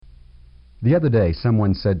The other day,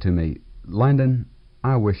 someone said to me, "Landon,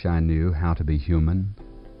 I wish I knew how to be human."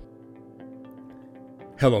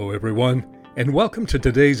 Hello, everyone, and welcome to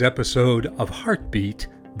today's episode of Heartbeat,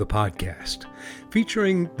 the podcast,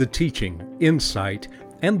 featuring the teaching, insight,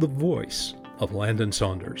 and the voice of Landon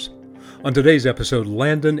Saunders. On today's episode,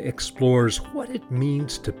 Landon explores what it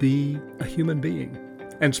means to be a human being,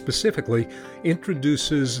 and specifically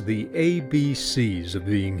introduces the ABCs of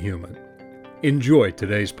being human. Enjoy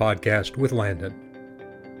today's podcast with Landon.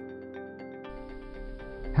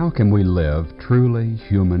 How can we live truly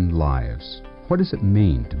human lives? What does it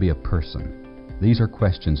mean to be a person? These are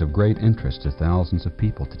questions of great interest to thousands of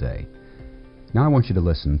people today. Now I want you to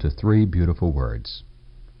listen to three beautiful words: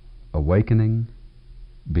 awakening,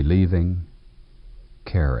 believing,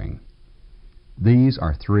 caring. These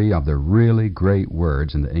are three of the really great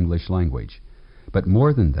words in the English language. But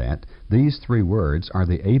more than that, these three words are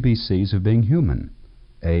the ABCs of being human.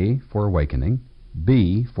 A for awakening,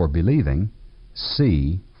 B for believing,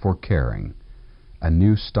 C for caring. A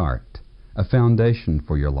new start, a foundation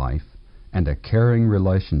for your life, and a caring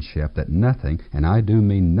relationship that nothing, and I do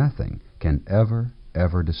mean nothing, can ever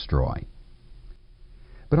destroy.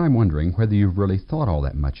 But I'm wondering whether you've really thought all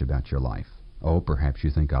that much about your life. Oh, perhaps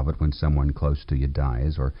you think of it when someone close to you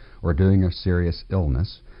dies or during a serious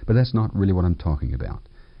illness, but that's not really what I'm talking about.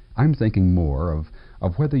 I'm thinking more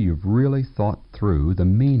of whether you've really thought through the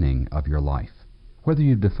meaning of your life, whether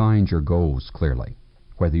you've defined your goals clearly,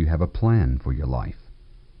 whether you have a plan for your life.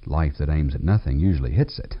 Life that aims at nothing usually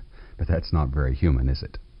hits it, but that's not very human, is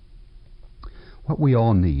it? What we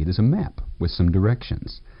all need is a map with some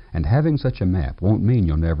directions. And having such a map won't mean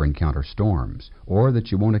you'll never encounter storms, or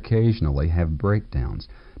that you won't occasionally have breakdowns,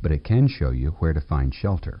 but it can show you where to find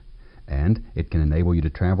shelter. And it can enable you to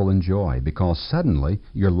travel in joy, because suddenly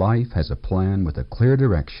your life has a plan with a clear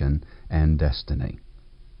direction and destiny.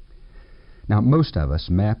 Now, most of us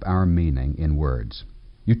map our meaning in words.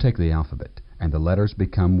 You take the alphabet, and the letters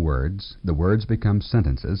become words, the words become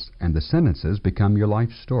sentences, and the sentences become your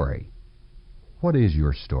life story. What is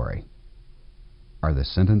your story? Are the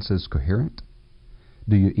sentences coherent?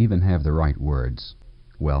 Do you even have the right words?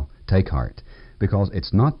 Well, take heart, because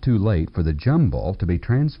it's not too late for the jumble to be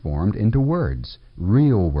transformed into words,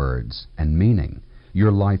 real words, and meaning.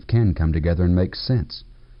 Your life can come together and make sense.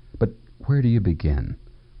 But where do you begin?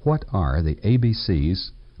 What are the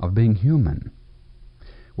ABCs of being human?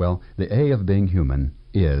 Well, the A of being human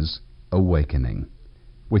is awakening.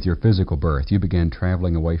 With your physical birth, you began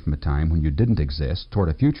traveling away from a time when you didn't exist toward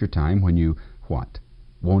a future time when you what?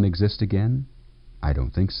 Won't exist again? I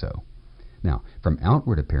don't think so. Now, from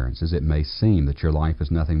outward appearances, it may seem that your life is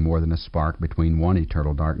nothing more than a spark between one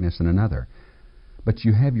eternal darkness and another. But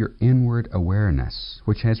you have your inward awareness,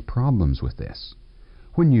 which has problems with this.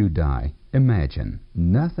 When you die, imagine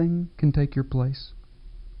nothing can take your place.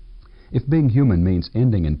 If being human means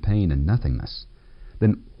ending in pain and nothingness,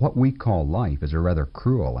 then what we call life is a rather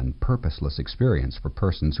cruel and purposeless experience for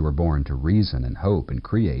persons who are born to reason and hope and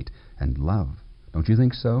create and love. Don't you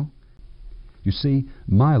think so? You see,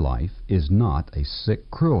 my life is not a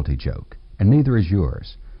sick cruelty joke, and neither is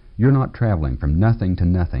yours. You're not traveling from nothing to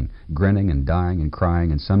nothing, grinning and dying and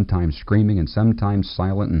crying and sometimes screaming and sometimes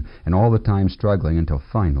silent and all the time struggling until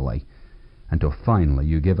finally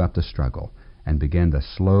you give up the struggle and begin the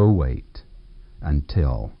slow wait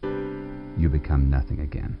until you become nothing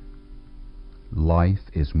again. Life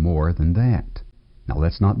is more than that. Now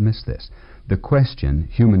let's not miss this. The question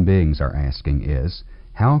human beings are asking is,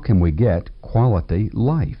 how can we get quality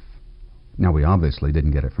life? Now, we obviously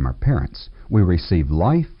didn't get it from our parents. We received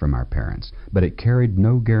life from our parents, but it carried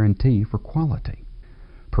no guarantee for quality.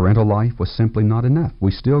 Parental life was simply not enough.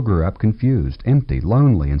 We still grew up confused, empty,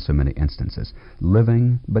 lonely in so many instances,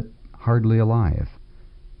 living but hardly alive.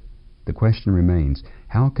 The question remains,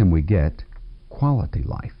 how can we get quality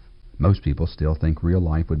life? Most people still think real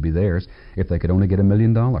life would be theirs if they could only get $1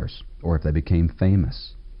 million, or if they became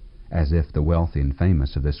famous, as if the wealthy and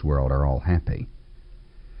famous of this world are all happy.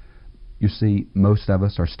 You see, most of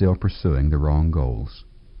us are still pursuing the wrong goals.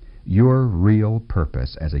 Your real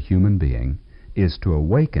purpose as a human being is to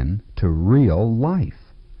awaken to real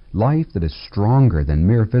life. Life that is stronger than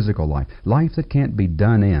mere physical life. Life that can't be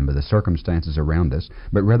done in by the circumstances around us,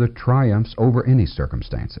 but rather triumphs over any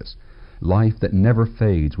circumstances. Life that never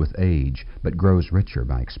fades with age, but grows richer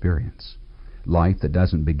by experience. Life that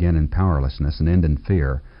doesn't begin in powerlessness and end in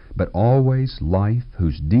fear, but always life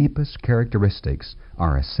whose deepest characteristics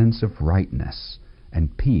are a sense of rightness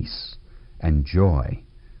and peace and joy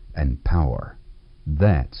and power.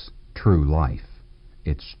 That's true life.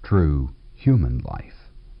 It's true human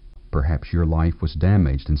life. Perhaps your life was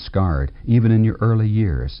damaged and scarred, even in your early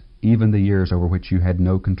years, even the years over which you had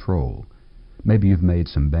no control. Maybe you've made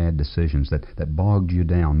some bad decisions that bogged you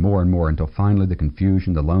down more and more until finally the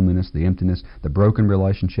confusion, the loneliness, the emptiness, the broken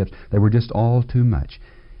relationships, they were just all too much.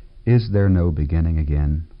 Is there no beginning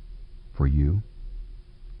again for you?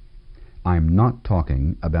 I'm not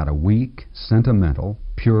talking about a weak, sentimental,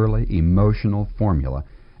 purely emotional formula.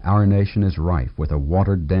 Our nation is rife with a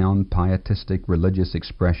watered-down, pietistic, religious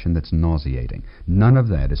expression that's nauseating. None of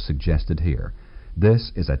that is suggested here.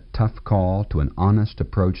 This is a tough call to an honest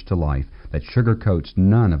approach to life that sugarcoats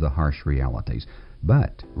none of the harsh realities,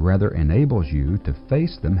 but rather enables you to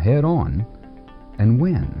face them head-on and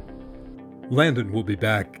win. Landon will be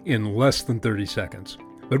back in less than 30 seconds.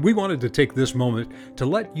 But we wanted to take this moment to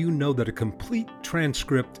let you know that a complete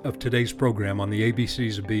transcript of today's program on the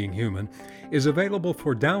ABCs of Being Human is available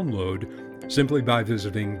for download simply by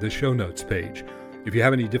visiting the show notes page. If you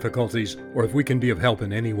have any difficulties or if we can be of help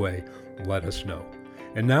in any way, let us know.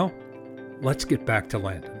 And now, let's get back to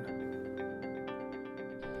Landon.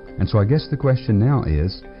 And so I guess the question now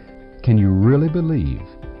is, can you really believe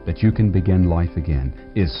that you can begin life again?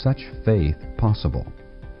 Is such faith possible?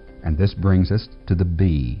 And this brings us to the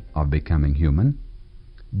B of becoming human,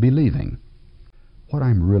 believing. What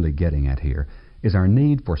I'm really getting at here is our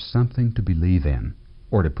need for something to believe in,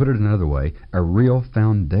 or to put it another way, a real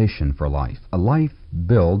foundation for life. A life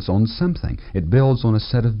builds on something. It builds on a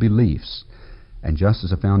set of beliefs. And just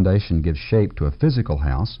as a foundation gives shape to a physical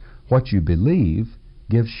house, what you believe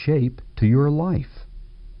gives shape to your life.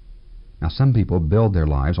 Now, some people build their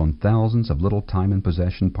lives on thousands of little time and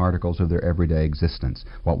possession particles of their everyday existence,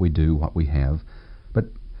 what we do, what we have. But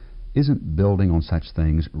isn't building on such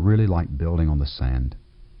things really like building on the sand?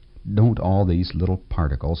 Don't all these little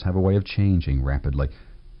particles have a way of changing rapidly,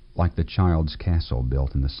 like the child's castle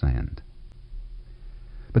built in the sand?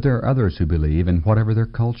 But there are others who believe in whatever their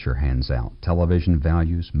culture hands out, television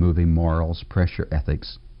values, movie morals, pressure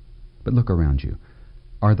ethics. But look around you.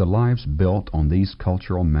 Are the lives built on these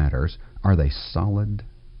cultural matters? Are they solid?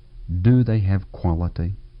 Do they have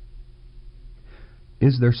quality?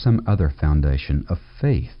 Is there some other foundation of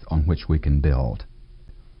faith on which we can build?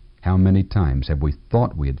 How many times have we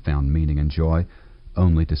thought we had found meaning and joy,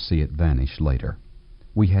 only to see it vanish later?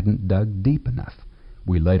 We hadn't dug deep enough.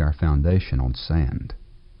 We laid our foundation on sand.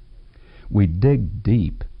 We dig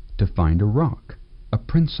deep to find a rock, a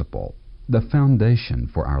principle, the foundation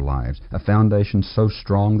for our lives, a foundation so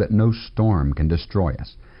strong that no storm can destroy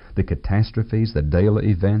us. The catastrophes, the daily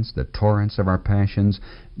events, the torrents of our passions,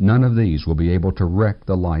 none of these will be able to wreck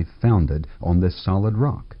the life founded on this solid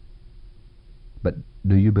rock. But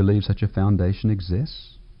do you believe such a foundation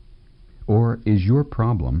exists? Or is your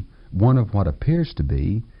problem one of what appears to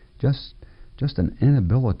be just an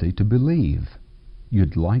inability to believe?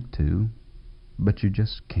 You'd like to, but you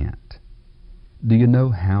just can't. Do you know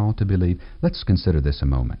how to believe? Let's consider this a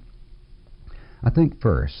moment. I think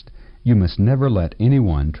first, you must never let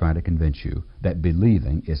anyone try to convince you that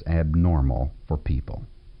believing is abnormal for people.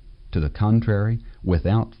 To the contrary,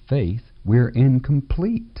 without faith, we're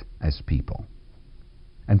incomplete as people.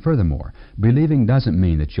 And furthermore, believing doesn't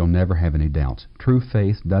mean that you'll never have any doubts. True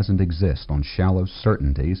faith doesn't exist on shallow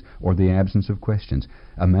certainties or the absence of questions.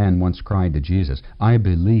 A man once cried to Jesus, "I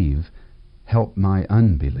believe, help my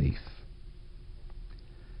unbelief."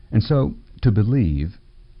 And so, to believe,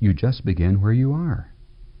 you just begin where you are,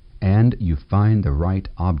 and you find the right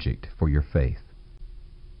object for your faith.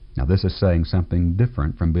 Now, this is saying something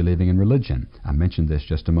different from believing in religion. I mentioned this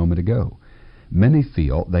just a moment ago. Many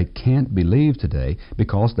feel they can't believe today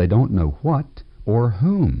because they don't know what or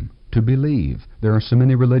whom to believe. There are so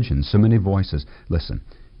many religions, so many voices. Listen,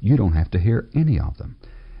 you don't have to hear any of them.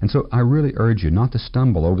 And so I really urge you not to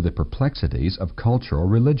stumble over the perplexities of cultural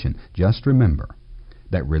religion. Just remember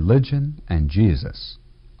that religion and Jesus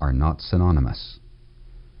are not synonymous.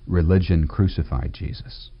 Religion crucified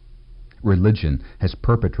Jesus. Religion has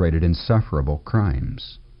perpetrated insufferable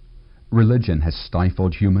crimes. Religion has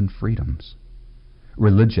stifled human freedoms.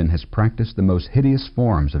 Religion has practiced the most hideous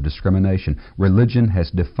forms of discrimination. Religion has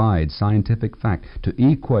defied scientific fact. To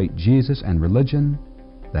equate Jesus and religion,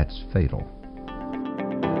 that's fatal.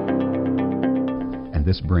 And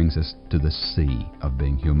this brings us to the C of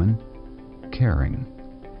being human, caring.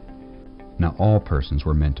 Now, all persons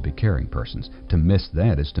were meant to be caring persons. To miss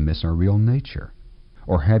that is to miss our real nature.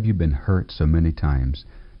 Or have you been hurt so many times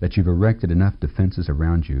that you've erected enough defenses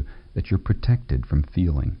around you that you're protected from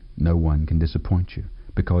feeling no one can disappoint you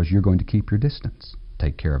because you're going to keep your distance?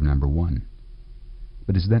 Take care of number one.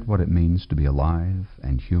 But is that what it means to be alive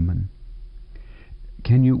and human?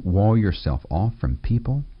 Can you wall yourself off from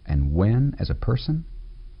people and win as a person?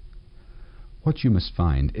 What you must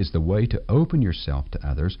find is the way to open yourself to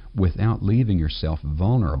others without leaving yourself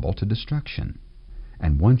vulnerable to destruction.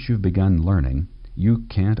 And once you've begun learning, you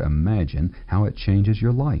can't imagine how it changes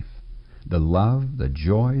your life. The love, the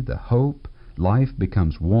joy, the hope, life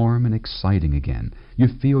becomes warm and exciting again. You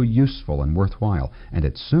feel useful and worthwhile, and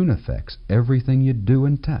it soon affects everything you do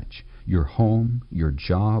and touch. Your home, your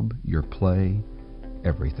job, your play,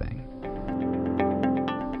 everything.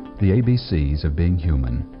 The ABCs of being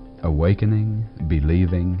human: awakening,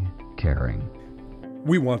 believing, caring.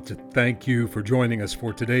 We want to thank you for joining us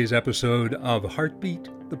for today's episode of Heartbeat,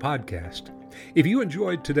 the podcast. If you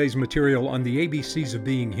enjoyed today's material on the ABCs of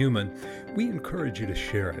being human, we encourage you to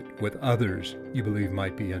share it with others you believe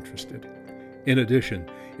might be interested. In addition,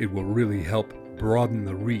 it will really help broaden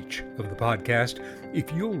the reach of the podcast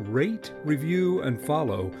if you'll rate, review, and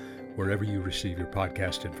follow wherever you receive your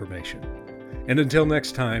podcast information. And until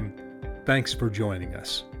next time, thanks for joining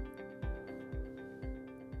us.